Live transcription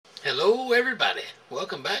Hello everybody,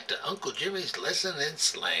 welcome back to Uncle Jimmy's Lesson in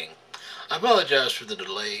Slang. I apologize for the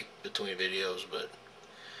delay between videos, but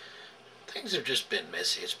things have just been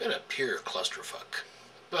messy. It's been a pure clusterfuck.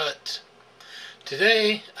 But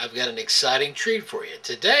today I've got an exciting treat for you.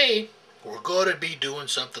 Today we're going to be doing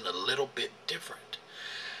something a little bit different.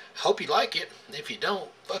 I hope you like it. If you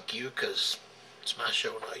don't, fuck you, because it's my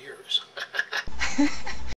show, not yours.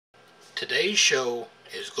 Today's show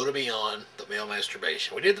is going to be on the male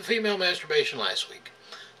masturbation. We did the female masturbation last week.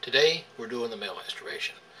 Today, we're doing the male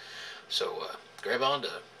masturbation. So, grab on to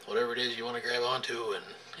whatever it is you want to grab onto and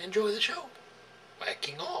enjoy the show.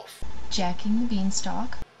 Whacking off. Jacking the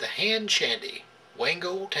beanstalk. The hand shandy.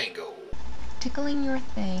 Wango tango. Tickling your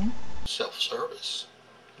thing. Self-service.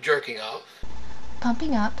 Jerking off.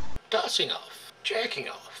 Pumping up. Tossing off. Jacking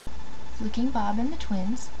off. Flicking Bob and the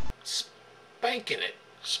twins. Spanking it.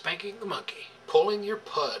 Spanking the monkey. Pulling your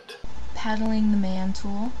pud. Paddling the man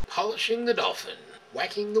tool. Polishing the dolphin.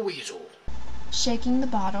 Whacking the weasel. Shaking the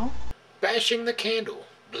bottle. Bashing the candle.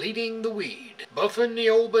 Bleeding the weed. Buffing the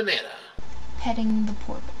old banana. Petting the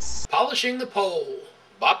porpoise. Polishing the pole.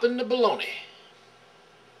 Bopping the bologna.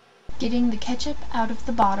 Getting the ketchup out of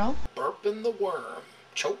the bottle. Burping the worm.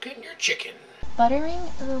 Choking your chicken. Buttering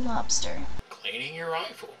the lobster. Cleaning your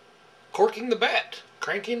rifle. Corking the bat.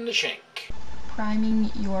 Cranking the shank.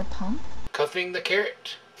 Priming your pump. Cuffing the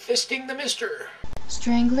carrot. Fisting the mister.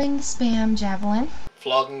 Strangling the spam javelin.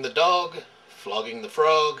 Flogging the dog. Flogging the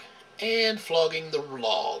frog. And flogging the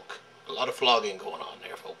log. A lot of flogging going on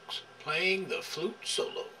there, folks. Playing the flute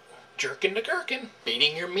solo. Jerking the gherkin.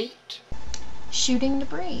 Beating your meat. Shooting the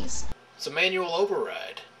breeze. It's a manual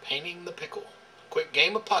override. Painting the pickle. Quick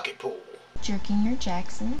game of pocket pool. Jerking your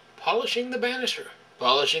Jackson. Polishing the banister.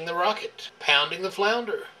 Polishing the rocket. Pounding the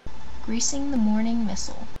flounder. Greasing the morning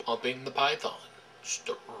missile. Pumping the python.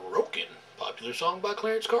 Stroking. Popular song by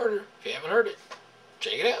Clarence Carter. If you haven't heard it,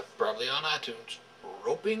 check it out. Probably on iTunes.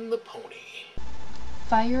 Roping the pony.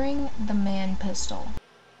 Firing the man pistol.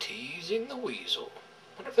 Teasing the weasel.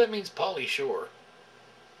 Wonder if that means Pauly Shore.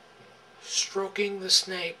 Stroking the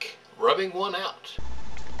snake. Rubbing one out.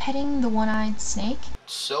 Petting the one-eyed snake.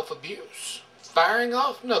 Self-abuse. Firing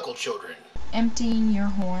off knuckle children. Emptying your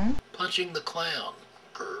horn. Punching the clown.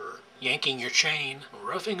 Grr. Yanking your chain.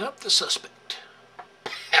 Roughing up the suspect.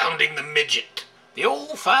 Pounding the midget. The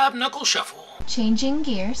old five-knuckle shuffle. Changing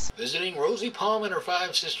gears. Visiting Rosie Palm and her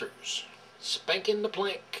five sisters. Spanking the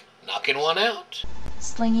plank. Knocking one out.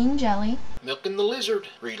 Slinging jelly. Milking the lizard.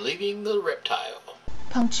 Relieving the reptile.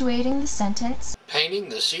 Punctuating the sentence. Painting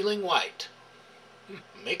the ceiling white.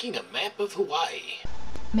 Making a map of Hawaii.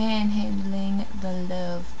 Manhandling the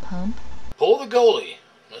love pump. Pull the goalie.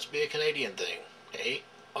 Must be a Canadian thing. Hey,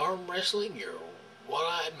 arm wrestling your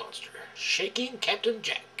one-eyed monster. Shaking Captain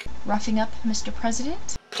Jack. Roughing up Mr.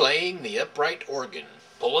 President. Playing the upright organ.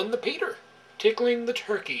 Pulling the Peter. Tickling the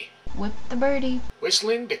turkey. Whip the birdie.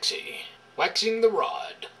 Whistling Dixie. Waxing the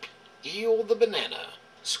rod. Eel the banana.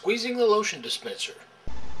 Squeezing the lotion dispenser.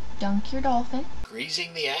 Dunk your dolphin.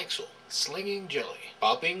 Greasing the axle. Slinging jelly.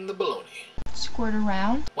 Popping the bologna. Squirt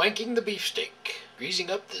around. Wanking the beefsteak. Greasing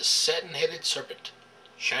up the satin-headed serpent.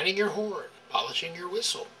 Shining your horn. Polishing your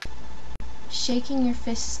whistle. Shaking your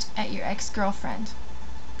fist at your ex-girlfriend.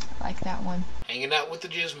 I like that one. Hanging out with the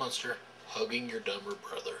jizz monster. Hugging your dumber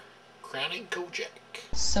brother. Crowning Kojak.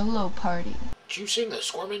 Solo party. Juicing the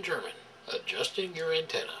squirming German. Adjusting your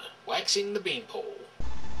antenna. Waxing the beanpole.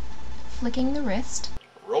 Flicking the wrist.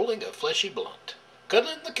 Rolling a fleshy blunt.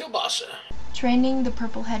 Cuddling the kielbasa. Training the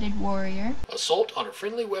purple-headed warrior. Assault on a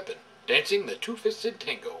friendly weapon. Dancing the two-fisted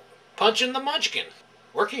tango. Punching the munchkin.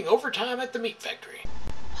 Working overtime at the meat factory.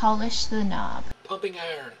 Polish the knob. Pumping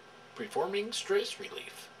iron. Performing stress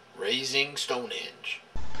relief. Raising Stonehenge.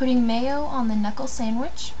 Putting mayo on the knuckle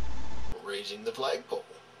sandwich. Raising the flagpole.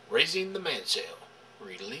 Raising the mainsail.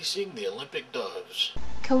 Releasing the Olympic doves.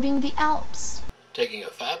 Coating the Alps. Taking a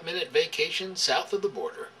 5-minute vacation south of the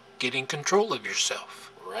border. Getting control of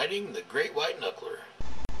yourself. Riding the great white knuckler.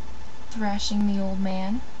 Thrashing the old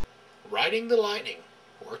man. Riding the lightning.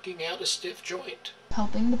 Working out a stiff joint.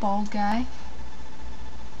 Helping the bald guy.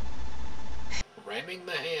 Ramming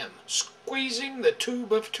the ham. Squeezing the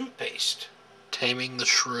tube of toothpaste. Taming the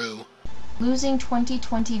shrew. Losing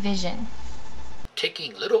 20/20 vision.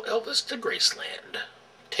 Taking little Elvis to Graceland.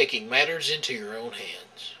 Taking matters into your own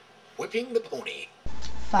hands. Whipping the pony.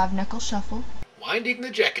 Five-knuckle shuffle. Winding the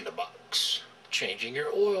jack-in-the-box. Changing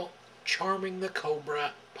your oil. Charming the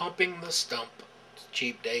cobra. Pumping the stump.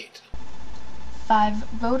 Cheap date. 5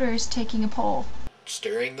 voters taking a poll.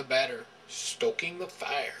 Stirring the batter. Stoking the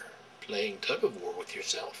fire. Playing tug-of-war with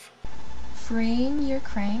yourself. Freeing your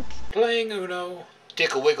crank. Playing Uno.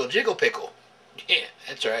 Tickle wiggle jiggle pickle. Yeah,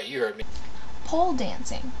 that's right, you heard me. Pole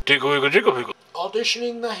dancing. Tickle wiggle jiggle pickle.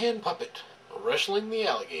 Auditioning the hand puppet. Wrestling the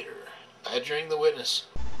alligator. Badgering the witness.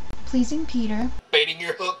 Pleasing Peter. Baiting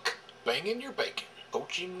your hook. Banging your bacon.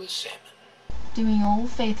 Poaching the salmon. Doing Old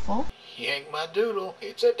Faithful. Yank my doodle,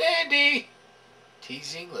 it's a dandy.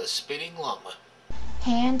 Teasing the spitting llama.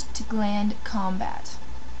 Hand to gland combat.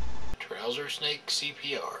 Trouser snake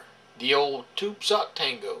CPR. The old tube sock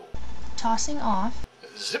tango. Tossing off.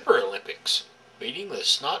 Zipper Olympics. Beating the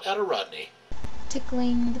snot out of Rodney.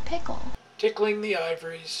 Tickling the pickle. Tickling the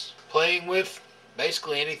ivories. Playing with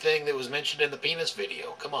basically anything that was mentioned in the penis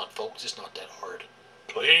video. Come on, folks, it's not that hard.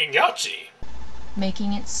 Playing Yahtzee.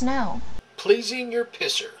 Making it snow. Pleasing your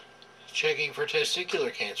pisser. Checking for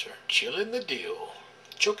testicular cancer. Chilling the deal.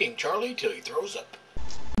 Choking Charlie till he throws up.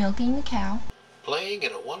 Milking the cow. Playing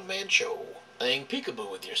in a one-man show. Playing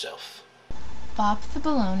peekaboo with yourself. Bop the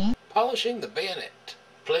baloney. Polishing the bayonet.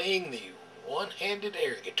 Playing the one-handed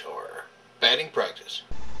air guitar. Batting practice.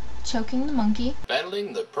 Choking the monkey.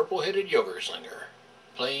 Battling the purple-headed yogurt slinger.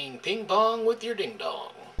 Playing ping-pong with your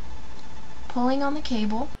ding-dong. Pulling on the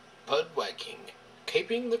cable. Pud whacking.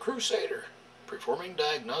 Caping the crusader. Performing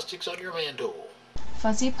diagnostics on your man tool.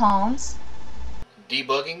 Fuzzy palms.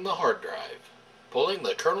 Debugging the hard drive. Pulling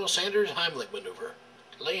the Colonel Sanders Heimlich maneuver.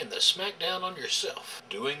 Laying the smack down on yourself.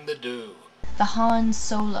 Doing the do. The Han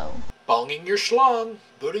Solo. Bonging your schlong.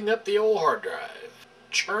 Booting up the old hard drive.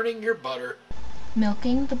 Churning your butter.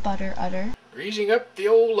 Milking the butter udder. Greasing up the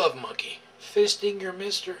old love monkey. Fisting your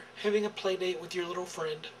mister. Having a play date with your little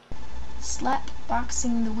friend. Slap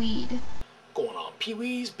boxing the weed. Going on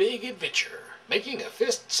Pee-wee's Big Adventure. Making a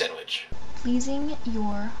fist sandwich. Pleasing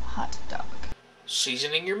your hot dog.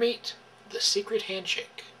 Seasoning your meat. The secret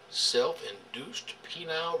handshake. Self-induced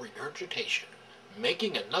penile regurgitation.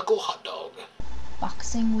 Making a knuckle hot dog.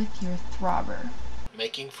 Boxing with your throbber.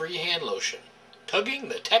 Making free hand lotion. Tugging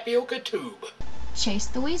the tapioca tube. Chase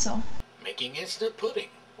the weasel. Making instant pudding.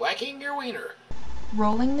 Whacking your wiener.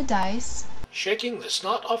 Rolling the dice. Shaking the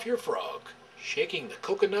snot off your frog. Shaking the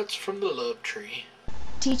coconuts from the love tree.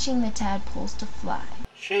 Teaching the tadpoles to fly.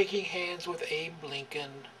 Shaking hands with Abe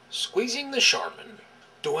Lincoln. Squeezing the Charmin.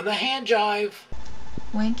 Doing the hand jive.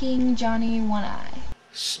 Wanking Johnny One Eye.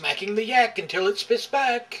 Smacking the yak until it spits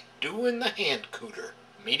back. Doing the hand cooter.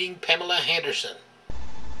 Meeting Pamela Henderson.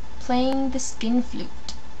 Playing the skin flute.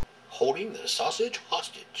 Holding the sausage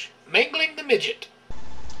hostage. Mangling the midget.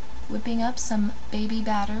 Whipping up some baby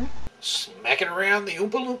batter. Smacking around the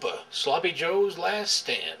Oompa Loompa. Sloppy Joe's last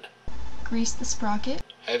stand. Grease the sprocket.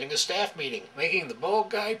 Having a staff meeting. Making the bald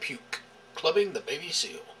guy puke. Clubbing the baby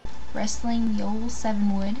seal. Wrestling the old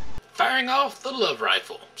seven-wood. Firing off the love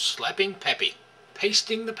rifle. Slapping Pappy.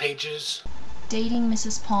 Pasting the pages. Dating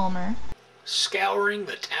Mrs. Palmer. Scouring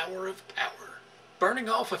the Tower of Power. Burning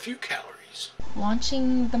off a few calories.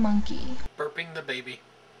 Launching the monkey. Burping the baby.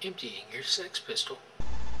 Emptying your sex pistol.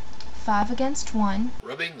 5 against 1.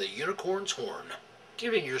 Rubbing the unicorn's horn.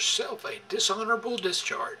 Giving yourself a dishonorable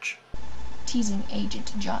discharge. Teasing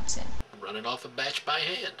Agent Johnson. Running off a batch by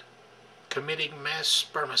hand. Committing mass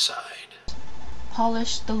spermicide.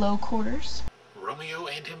 Polish the low quarters. Romeo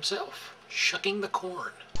and himself. Shucking the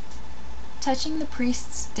corn. Touching the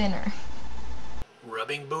priest's dinner.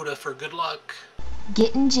 Rubbing Buddha for good luck.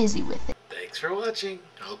 Getting jizzy with it. Thanks for watching.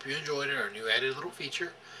 I hope you enjoyed it, our new added little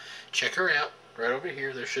feature. Check her out. Right over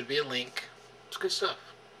here, there should be a link. It's good stuff.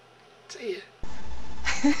 See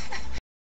ya.